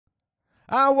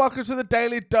And welcome to the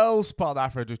Daily Dose, part of the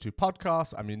Afro Do2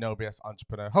 podcast. I'm your No BS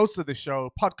entrepreneur, host of the show,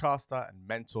 podcaster, and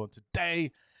mentor. And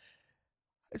today,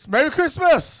 it's Merry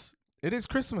Christmas! It is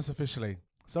Christmas officially.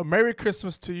 So Merry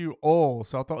Christmas to you all.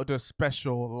 So I thought I'd do a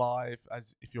special live.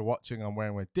 As if you're watching, I'm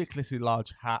wearing a ridiculously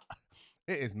large hat.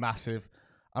 It is massive.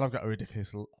 And I've got a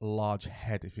ridiculously large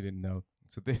head, if you didn't know.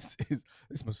 So this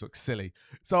must look silly.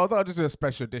 So I thought I'd just do a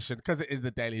special edition because it is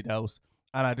the Daily Dose.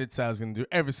 And I did say I was going to do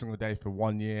every single day for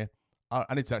 1 year.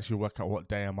 I need to actually work out what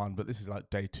day I'm on, but this is like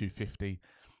day 250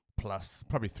 plus,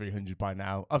 probably 300 by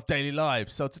now, of daily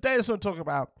lives. So today I just want to talk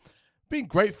about being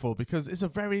grateful because it's a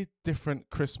very different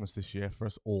Christmas this year for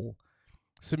us all.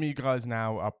 Some of you guys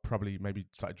now are probably maybe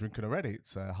started drinking already.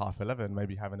 It's 11:30,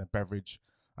 maybe having a beverage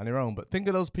on your own. But think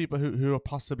of those people who are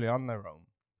possibly on their own.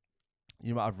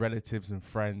 You might have relatives and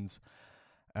friends,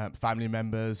 family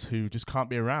members who just can't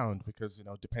be around because, you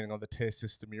know, depending on the tier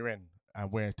system you're in, and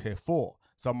we're tier 4.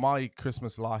 So my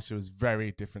Christmas last year was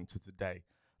very different to today.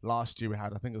 Last year we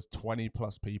had, I think it was 20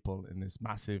 plus people in this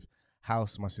massive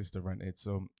house my sister rented.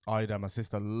 So Ida, my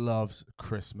sister, loves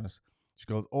Christmas. She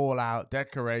goes all out,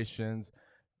 decorations,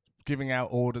 giving out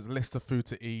orders, lists of food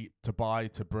to eat, to buy,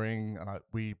 to bring. And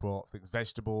we bought things,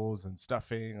 vegetables and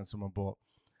stuffing, and someone bought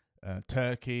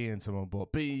turkey, and someone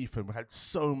bought beef, and we had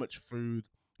so much food,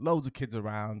 loads of kids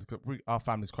around. Our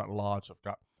family's quite large. I've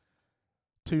got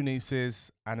 2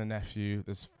 nieces and a nephew.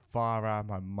 There's Farah,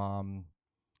 my mum,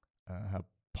 her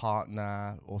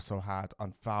partner. Also had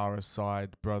on Farah's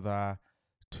side, brother,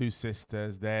 2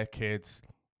 sisters, their kids.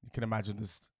 You can imagine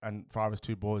this, and Farah's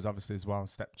 2 boys, obviously, as well,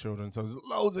 stepchildren. So there's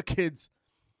loads of kids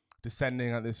descending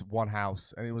at this one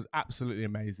house, and it was absolutely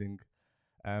amazing.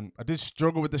 I did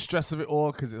struggle with the stress of it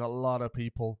all because it's a lot of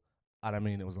people, and I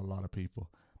mean, it was a lot of people.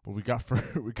 But we got through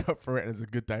it. We got through it, and it's a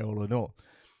good day all in all.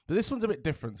 But this one's a bit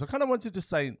different. So I kind of wanted to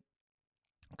say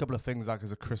a couple of things like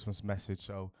as a Christmas message.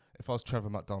 So if I was Trevor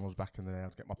McDonald back in the day,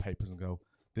 I'd get my papers and go,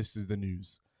 this is the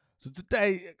news. So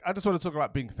today, I just want to talk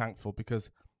about being thankful because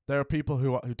there are people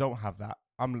who don't have that.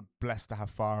 I'm blessed to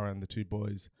have Farah and the 2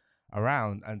 boys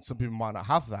around, and some people might not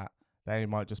have that. They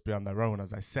might just be on their own,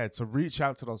 as I said. So reach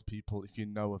out to those people if you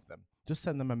know of them. Just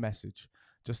send them a message.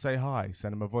 Just say hi.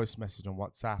 Send them a voice message on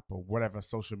WhatsApp or whatever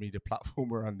social media platform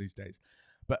we're on these days.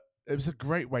 But it was a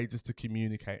great way just to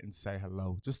communicate and say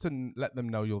hello, just to let them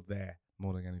know you're there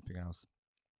more than anything else.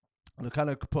 And I kind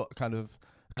of put a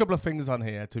couple of things on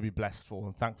here to be blessed for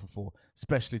and thankful for,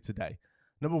 especially today.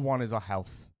 Number 1 is our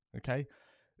health, okay?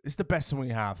 It's the best thing we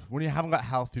have. When you haven't got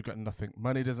health, you've got nothing.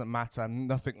 Money doesn't matter.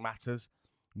 Nothing matters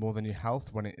more than your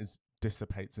health when it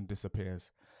dissipates and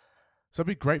disappears. So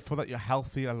be grateful that you're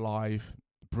healthy, alive,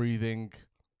 breathing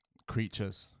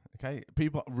creatures. Okay,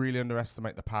 people really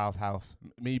underestimate the power of health.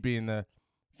 Me being the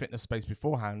fitness space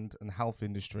beforehand and the health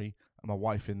industry, and my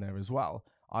wife in there as well,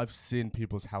 I've seen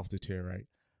people's health deteriorate.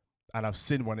 And I've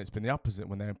seen when it's been the opposite,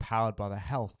 when they're empowered by their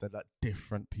health, they're like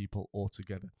different people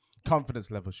altogether.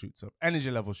 Confidence level shoots up, energy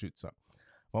level shoots up.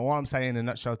 Well, what I'm saying in a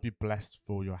nutshell is be blessed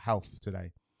for your health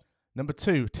today. Number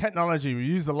 2, technology. We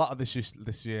used a lot of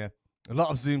this year. A lot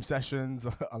of Zoom sessions,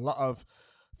 a lot of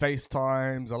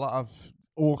FaceTimes, a lot of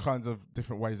all kinds of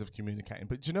different ways of communicating.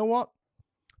 But do you know what?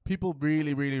 People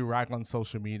really, really rag on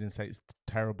social media and say it's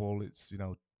terrible, it's, you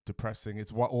know, depressing,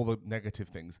 it's all the negative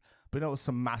things. But you know, there's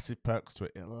some massive perks to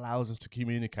it. It allows us to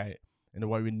communicate in a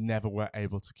way we never were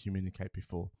able to communicate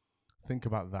before. Think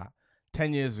about that.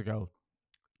 10 years ago,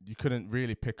 you couldn't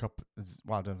really pick up,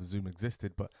 well, I don't know if Zoom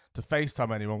existed, but to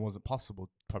FaceTime anyone wasn't possible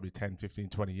probably 10, 15,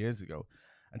 20 years ago.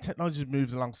 And technology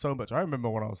moved along so much. I remember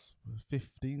when I was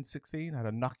 15, 16, I had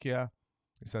a Nokia.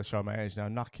 It says show my age now.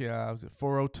 Nokia, was it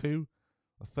 402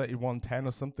 or 3110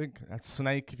 or something? That's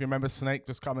Snake. If you remember Snake,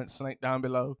 just comment Snake down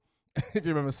below. If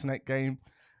you remember Snake game,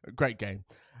 great game.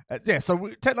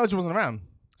 Technology wasn't around.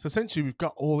 So essentially, we've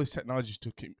got all this technology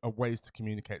ways to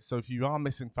communicate. So if you are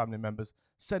missing family members,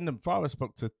 send them. Farah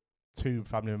spoke to 2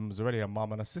 family members already, a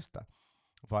mom and a sister,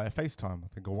 via FaceTime, I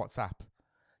think, or WhatsApp.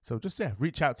 So just,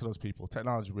 reach out to those people.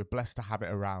 Technology, we're blessed to have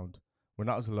it around. We're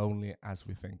not as lonely as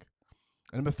we think.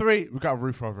 And number 3, we've got a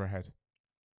roof over our head.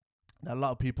 Now, a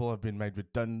lot of people have been made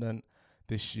redundant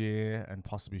this year and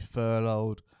possibly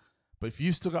furloughed. But if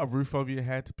you've still got a roof over your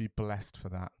head, be blessed for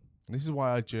that. And this is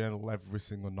why I journal every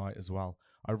single night as well.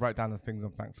 I write down the things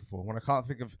I'm thankful for. When I can't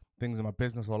think of things in my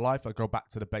business or life, I go back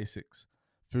to the basics.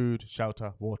 Food,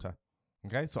 shelter, water.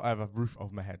 Okay, so I have a roof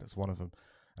over my head. That's one of them.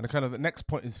 And the next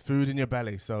point is food in your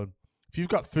belly. So if you've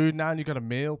got food now and you've got a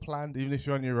meal planned, even if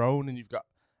you're on your own and you've got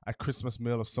a Christmas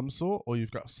meal of some sort, or you've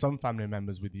got some family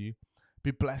members with you, be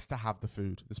blessed to have the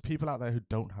food. There's people out there who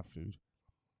don't have food.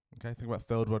 Okay, think about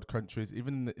third world countries.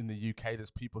 Even in the UK, there's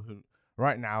people who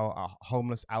right now are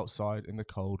homeless outside in the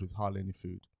cold with hardly any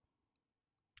food.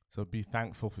 So be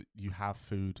thankful for you have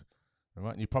food. All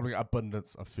right? You probably got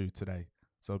abundance of food today.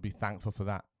 So be thankful for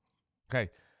that. Okay.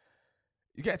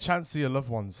 You get a chance to see your loved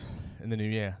ones in the new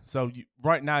year. So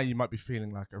right now you might be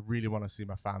feeling like, I really want to see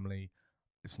my family.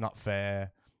 It's not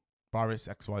fair. Virus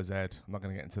XYZ. I'm not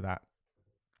going to get into that.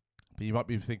 But you might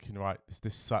be thinking, right,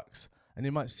 this sucks. And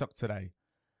it might suck today.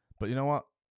 But you know what?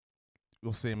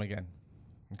 You'll see them again.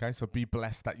 Okay, so be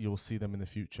blessed that you'll see them in the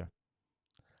future.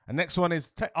 And next one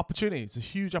is take opportunity. It's a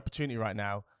huge opportunity right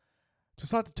now to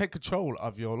start to take control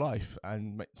of your life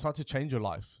and start to change your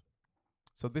life.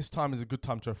 So this time is a good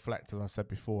time to reflect, as I've said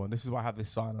before. And this is why I have this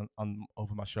sign on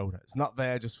over my shoulder. It's not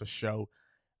there just for show.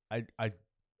 I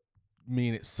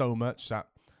mean it so much that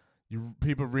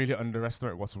people really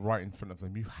underestimate what's right in front of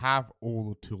them. You have all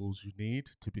the tools you need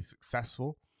to be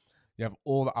successful. You have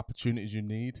all the opportunities you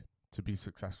need to be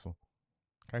successful.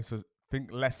 Okay, so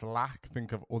think less lack,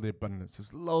 think of all the abundance.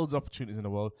 There's loads of opportunities in the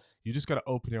world. You just got to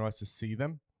open your eyes to see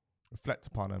them, reflect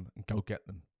upon them, and go get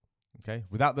them. Okay,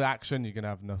 without the action, you're going to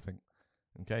have nothing.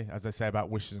 Okay, as they say about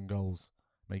wishes and goals,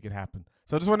 make it happen.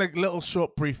 So I just want a little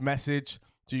short, brief message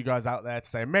to you guys out there to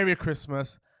say Merry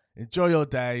Christmas, enjoy your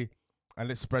day, and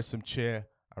let's spread some cheer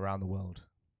around the world.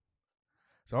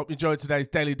 So I hope you enjoyed today's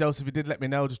Daily Dose. If you did, let me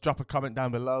know. Just drop a comment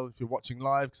down below if you're watching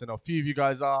live, because I know a few of you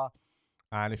guys are.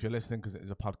 And if you're listening, because it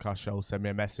is a podcast show, send me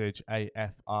a message,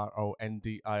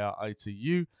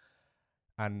 AFRONDIRITU.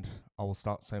 And I will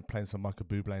start playing some Michael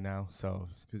Bublé now. So,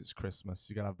 because it's Christmas,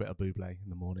 you got to have a bit of Bublé in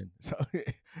the morning. So,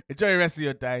 enjoy the rest of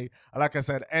your day. And like I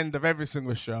said, end of every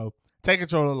single show, take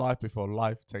control of life before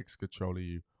life takes control of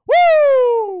you.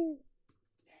 Woo!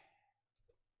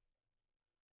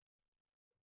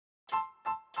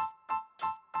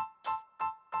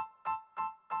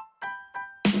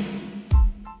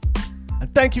 And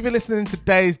thank you for listening to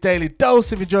today's Daily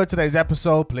Dose. If you enjoyed today's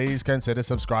episode, please consider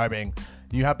subscribing.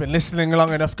 You have been listening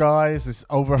long enough, guys. It's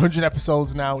over 100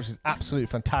 episodes now, which is absolutely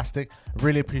fantastic. I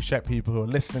really appreciate people who are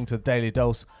listening to the Daily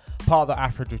Dose, part of the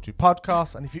Aphrodite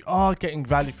podcast. And if you are getting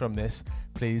value from this,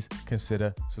 please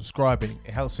consider subscribing.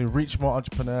 It helps me reach more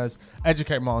entrepreneurs,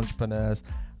 educate more entrepreneurs,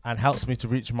 and helps me to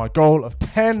reach my goal of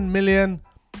 10 million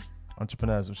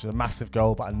entrepreneurs, which is a massive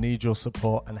goal, but I need your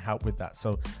support and help with that.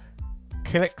 So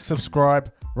click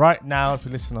subscribe right now if you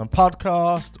listen on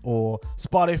podcast or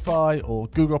Spotify or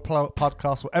Google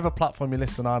Podcasts, whatever platform you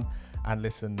listen on, and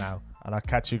listen now. And I'll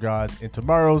catch you guys in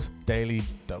tomorrow's Daily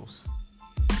Dose.